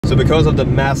So because of the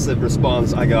massive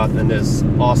response I got in this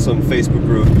awesome Facebook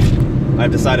group, I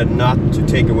decided not to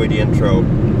take away the intro,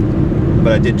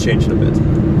 but I did change it a bit.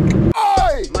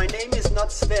 Oi! My name is not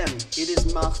Sven, it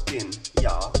is Martin,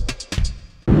 yeah.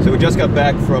 So we just got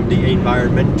back from the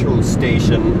environmental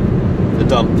station, the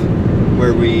dump,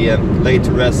 where we laid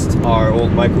to rest our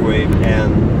old microwave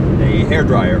and a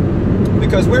hairdryer.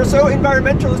 Because we're so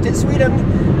environmentalist in Sweden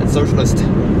and socialist.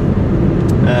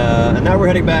 And now we're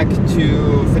heading back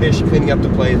to finish cleaning up the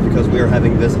place because we are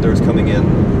having visitors coming in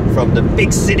from the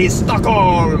big city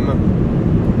Stockholm!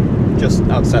 Just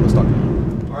outside of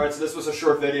Stockholm. Alright, so this was a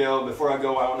short video. Before I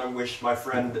go, I want to wish my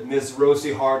friend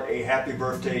MissRosieHart a happy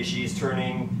birthday. She's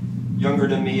turning younger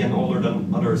than me and older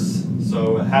than others.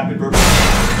 So happy birthday.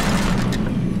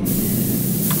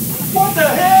 What the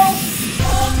hell?